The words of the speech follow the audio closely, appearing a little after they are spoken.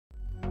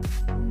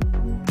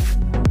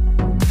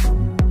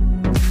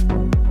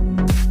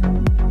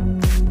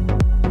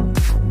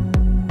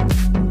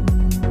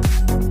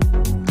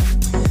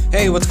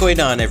what's going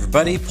on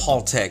everybody?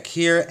 Paul Tech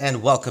here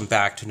and welcome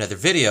back to another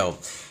video.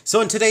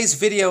 So in today's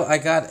video I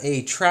got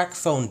a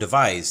Tracfone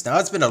device. Now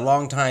it's been a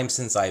long time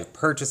since I've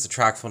purchased a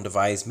Tracfone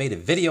device, made a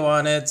video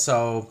on it,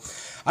 so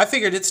I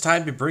figured it's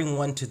time to bring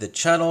one to the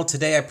channel.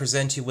 Today I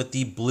present you with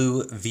the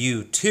BLU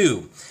VIEW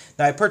 2.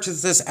 Now I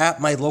purchased this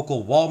at my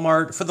local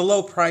Walmart for the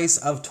low price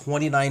of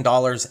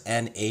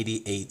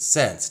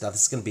 $29.88. Now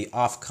this is going to be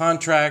off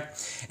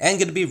contract and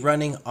going to be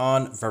running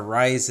on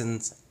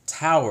Verizon's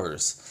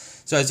towers.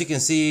 So as you can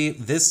see,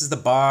 this is the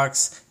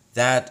box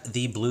that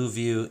the BLU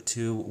VIEW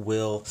 2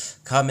 will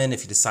come in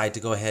if you decide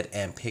to go ahead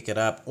and pick it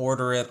up,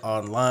 order it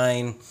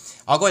online.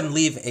 I'll go ahead and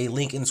leave a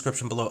link in the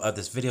description below of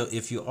this video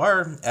if you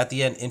are at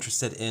the end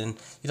interested in,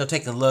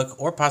 taking a look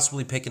or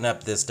possibly picking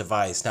up this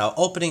device. Now,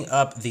 opening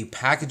up the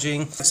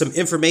packaging, some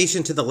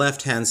information to the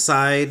left-hand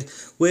side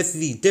with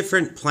the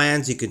different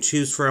plans you can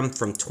choose from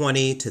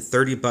 20 to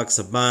 30 bucks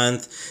a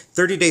month,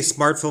 30-day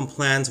smartphone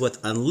plans with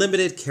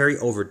unlimited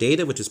carry-over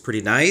data, which is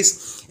pretty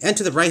nice. And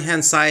to the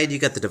right-hand side, you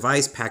got the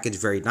device packaged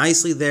very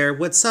nicely there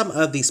with some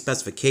of the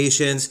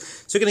specifications.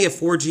 So you're going to get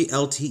 4G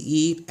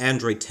LTE,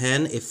 Android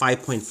 10, a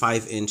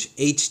 5.5-inch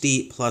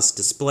HD plus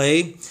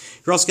display.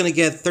 You're also going to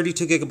get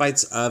 32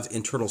 gigabytes of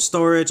internal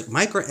storage,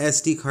 micro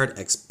SD card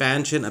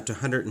expansion up to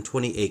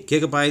 128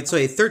 gigabytes, so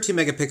a 13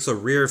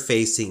 megapixel rear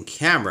facing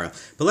camera.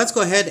 But let's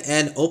go ahead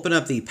and open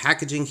up the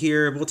packaging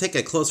here. We'll take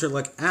a closer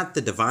look at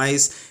the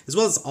device as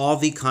well as all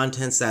the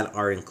contents that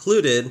are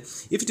included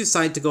if you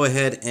decide to go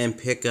ahead and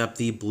pick up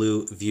the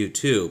BLU VIEW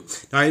 2.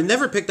 Now I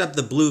never picked up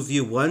the BLU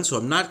VIEW 1, so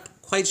I'm not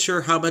quite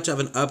sure how much of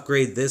an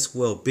upgrade this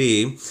will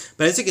be,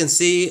 but as you can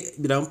see,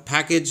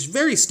 package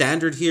very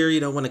standard here,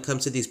 when it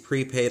comes to these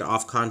prepaid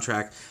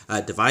off-contract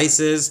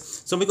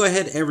devices. So I'm gonna go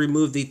ahead and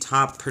remove the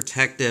top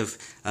protective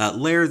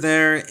layer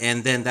there,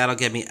 and then that'll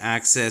get me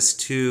access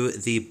to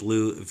the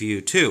BLU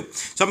VIEW 2.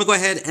 So I'm gonna go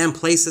ahead and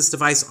place this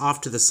device off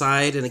to the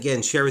side, and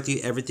again, share with you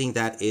everything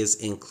that is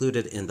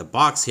included in the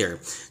box here.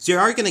 So you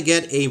are gonna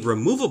get a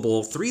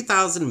removable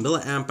 3000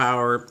 milliamp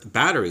hour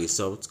battery,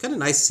 so it's kind of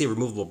nice to see a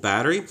removable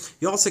battery.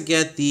 You also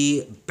get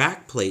the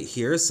back plate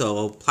here,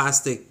 so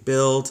plastic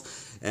build.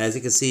 As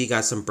you can see, you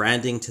got some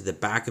branding to the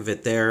back of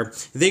it there.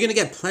 They're going to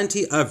get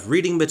plenty of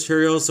reading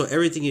materials, so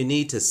everything you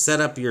need to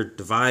set up your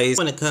device.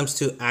 When it comes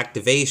to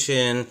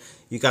activation,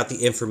 you got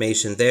the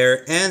information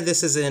there, and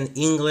this is in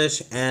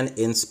English and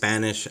in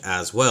Spanish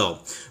as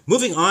well.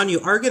 Moving on,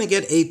 you are going to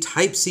get a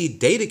Type-C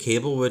data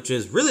cable, which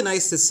is really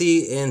nice to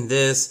see in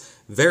this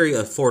very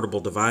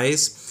affordable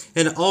device.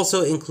 And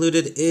also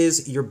included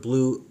is your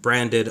BLU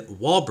branded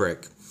wall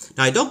brick.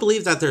 Now, I don't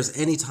believe that there's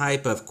any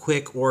type of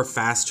quick or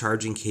fast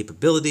charging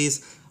capabilities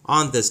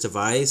on this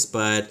device,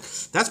 but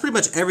that's pretty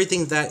much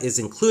everything that is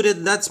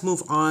included. Let's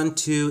move on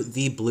to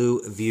the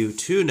BLU VIEW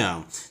 2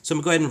 now. So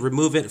I'm going to go ahead and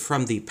remove it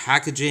from the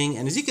packaging.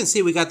 And as you can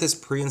see, we got this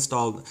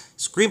pre-installed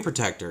screen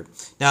protector.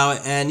 Now,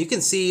 and you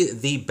can see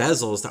the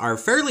bezels are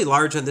fairly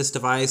large on this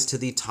device to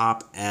the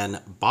top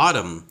and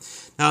bottom.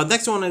 Now,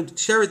 next I want to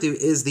share with you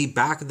is the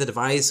back of the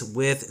device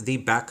with the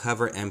back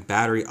cover and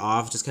battery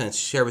off. Just kind of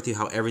share with you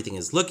how everything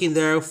is looking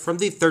there. From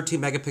the 13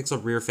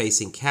 megapixel rear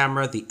facing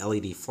camera, the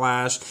LED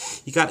flash,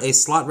 you got a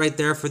slot right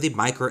there for the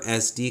micro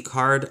SD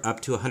card up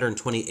to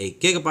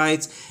 128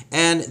 gigabytes,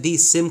 and the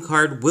SIM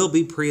card will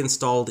be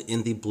pre-installed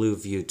in the BLU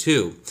VIEW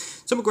 2.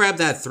 So I'm gonna grab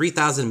that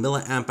 3000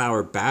 milliamp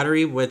hour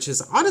battery, which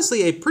is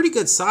honestly a pretty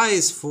good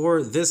size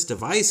for this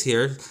device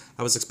here.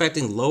 I was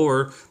expecting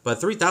lower,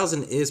 but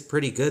 3000 is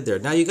pretty good there.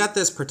 Now you got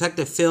this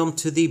protective film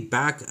to the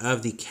back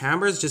of the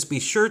cameras. Just be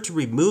sure to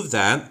remove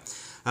that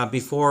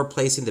before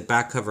placing the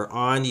back cover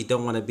on. You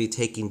don't want to be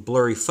taking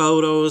blurry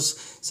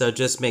photos, so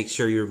just make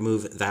sure you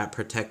remove that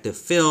protective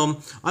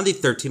film on the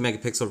 13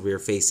 megapixel rear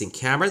facing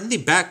camera. Then the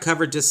back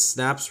cover just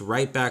snaps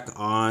right back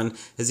on.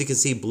 As you can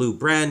see, BLU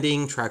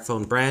branding,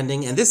 Tracfone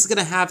branding, and this is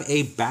going to have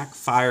a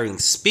backfiring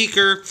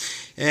speaker,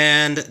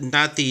 and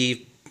not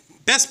the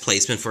best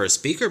placement for a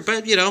speaker,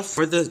 but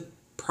for the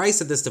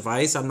price of this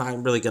device, I'm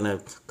not really going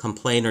to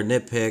complain or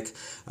nitpick.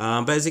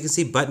 But as you can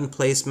see, button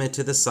placement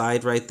to the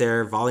side right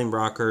there, volume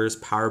rockers,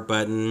 power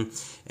button,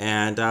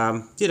 and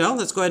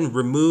let's go ahead and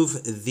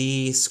remove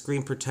the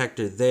screen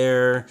protector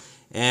there.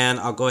 And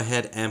I'll go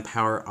ahead and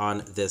power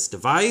on this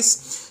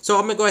device. So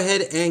I'm gonna go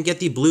ahead and get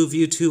the BLU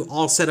VIEW 2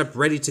 all set up,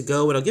 ready to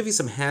go, and I'll give you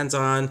some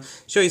hands-on,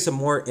 show you some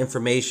more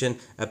information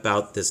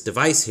about this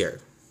device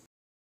here.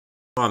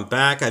 I'm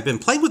back. I've been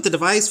playing with the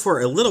device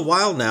for a little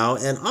while now,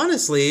 and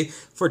honestly,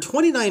 for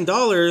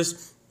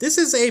 $29, this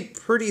is a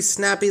pretty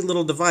snappy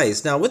little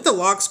device. Now, with the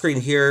lock screen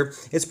here,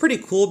 it's pretty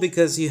cool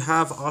because you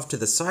have off to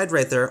the side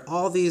right there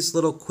all these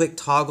little quick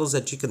toggles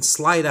that you can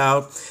slide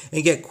out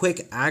and get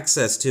quick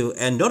access to,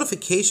 and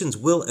notifications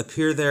will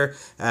appear there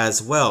as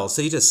well.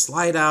 So you just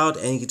slide out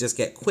and you can just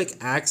get quick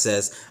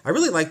access. I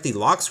really like the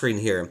lock screen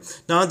here.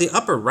 Now, in the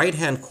upper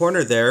right-hand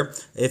corner there,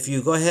 if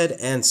you go ahead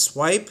and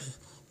swipe,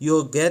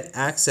 you'll get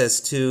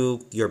access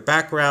to your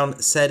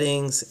background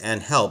settings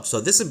and help. So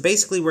this is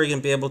basically where you're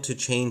gonna be able to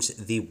change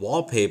the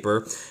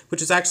wallpaper,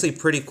 which is actually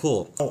pretty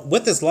cool.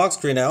 With this lock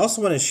screen, I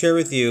also want to share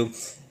with you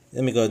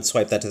Let me go ahead and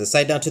swipe that to the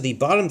side. Now to the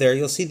bottom there,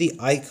 you'll see the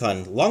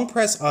icon. Long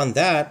press on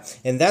that,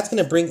 and that's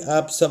going to bring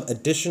up some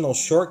additional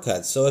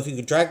shortcuts. So if you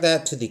could drag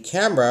that to the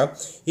camera,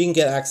 you can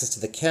get access to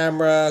the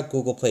camera,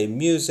 Google Play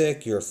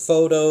Music, your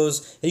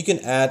photos, and you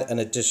can add an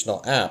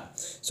additional app.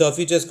 So if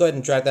you just go ahead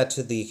and drag that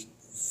to the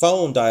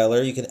phone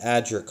dialer, you can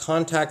add your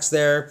contacts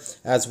there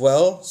as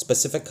well,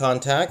 specific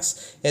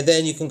contacts, and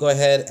then you can go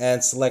ahead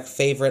and select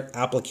favorite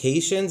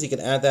applications. You can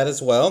add that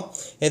as well,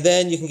 and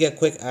then you can get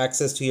quick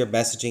access to your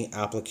messaging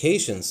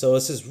applications. So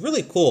this is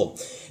really cool.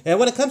 And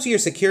when it comes to your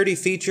security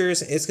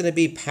features, it's going to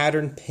be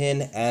pattern,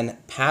 pin, and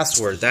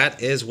password.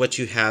 That is what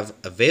you have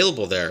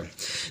available there.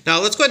 Now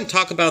let's go ahead and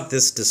talk about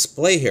this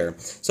display here.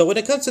 So when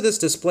it comes to this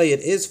display,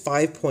 it is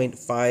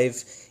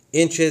 5.5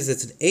 inches.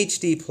 It's an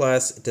HD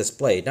plus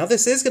display. Now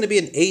this is going to be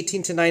an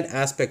 18:9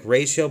 aspect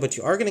ratio, but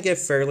you are going to get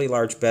fairly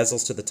large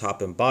bezels to the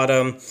top and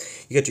bottom.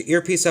 You got your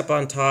earpiece up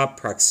on top,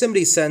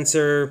 proximity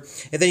sensor,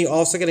 and then you're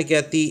also going to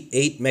get the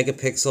 8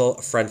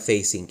 megapixel front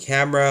facing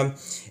camera,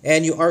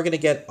 and you are going to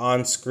get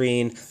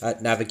on-screen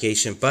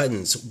navigation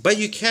buttons, but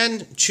you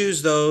can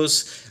choose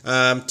those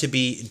to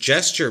be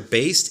gesture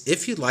based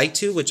if you'd like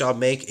to, which I'll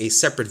make a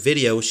separate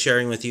video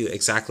sharing with you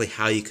exactly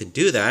how you can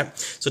do that.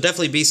 So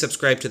definitely be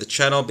subscribed to the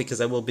channel,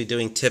 because I will be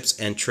doing tips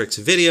and tricks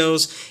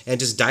videos and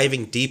just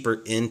diving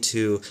deeper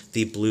into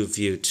the BLU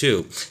VIEW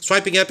 2.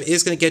 Swiping up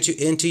is going to get you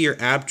into your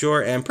app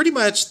drawer, and pretty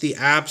much the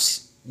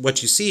apps,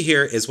 what you see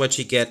here is what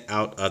you get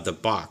out of the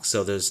box.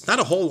 So there's not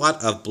a whole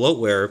lot of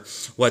bloatware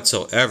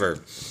whatsoever.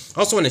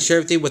 Also want to share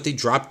with you with the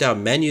drop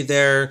down menu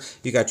there,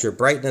 you got your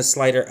brightness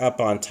slider up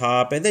on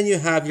top, and then you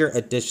have your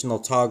additional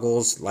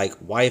toggles like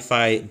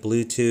Wi-Fi,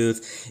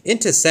 Bluetooth.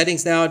 Into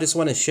settings now, I just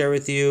want to share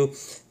with you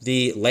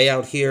the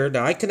layout here.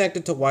 Now I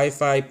connected to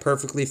Wi-Fi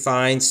perfectly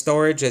fine.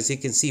 Storage, as you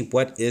can see,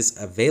 what is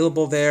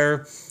available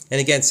there.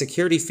 And again,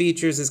 security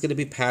features is going to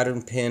be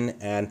pattern, pin,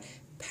 and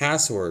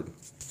password.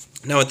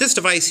 Now with this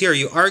device here,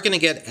 you are going to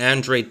get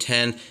Android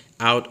 10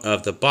 out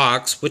of the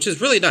box, which is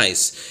really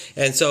nice.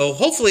 And so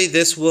hopefully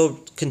this will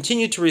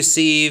continue to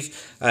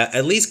receive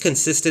at least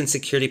consistent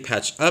security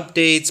patch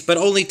updates, but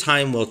only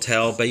time will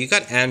tell. But you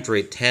got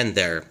Android 10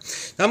 there.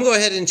 Now I'm going to go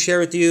ahead and share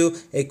with you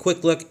a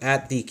quick look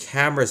at the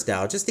cameras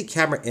now, just the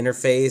camera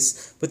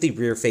interface with the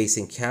rear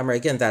facing camera.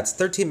 Again, that's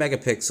 13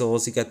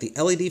 megapixels. You got the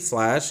LED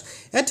flash,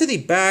 and to the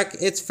back,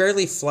 it's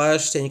fairly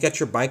flushed, and you got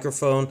your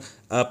microphone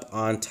up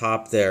on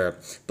top there.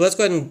 But let's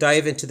go ahead and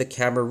dive into the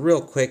camera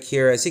real quick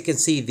here. As you can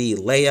see, the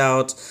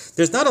layout,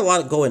 there's not a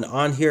lot going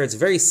on here. It's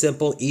very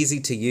simple, easy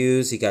to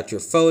use. You got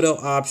your photo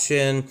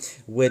option,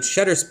 which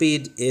shutter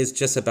speed is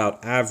just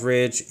about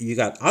average. You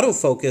got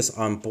autofocus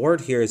on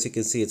board here. As you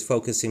can see, it's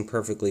focusing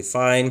perfectly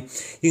fine.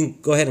 You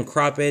can go ahead and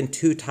crop in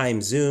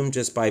 2x zoom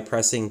just by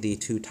pressing the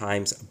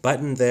 2x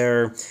button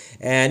there.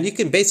 And you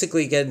can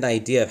basically get an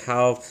idea of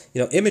how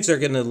images are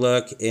going to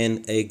look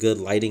in a good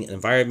lighting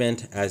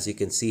environment. As you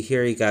can see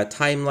here, you got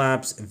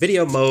time-lapse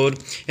video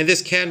mode, and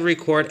this can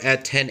record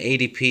at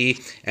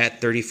 1080p at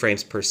 30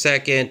 frames per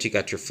second. You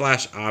got your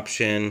flash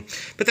option,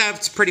 but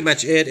that's pretty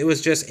much it. It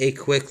was just a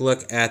quick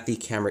look at the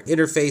camera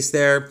interface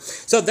there.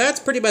 So that's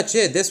pretty much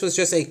it. This was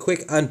just a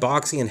quick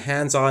unboxing and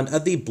hands-on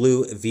of the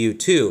BLU VIEW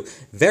 2.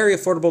 Very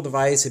affordable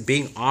device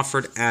being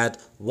offered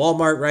at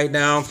Walmart right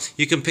now.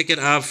 You can pick it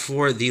up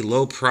for the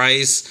low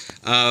price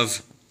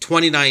of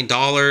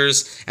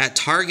 $29 at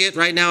Target.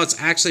 Right now it's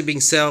actually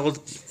being sold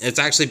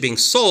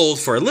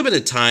for a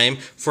limited time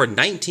for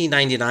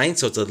 $19.99,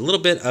 so it's a little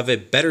bit of a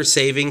better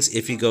savings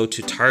if you go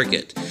to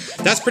Target.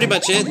 That's pretty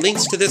much it.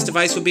 Links to this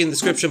device will be in the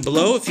description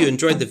below. If you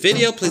enjoyed the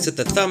video, please hit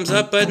the thumbs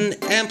up button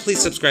and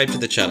please subscribe to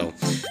the channel.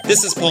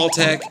 This is Paul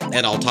Tech,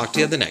 and I'll talk to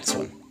you in the next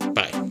one.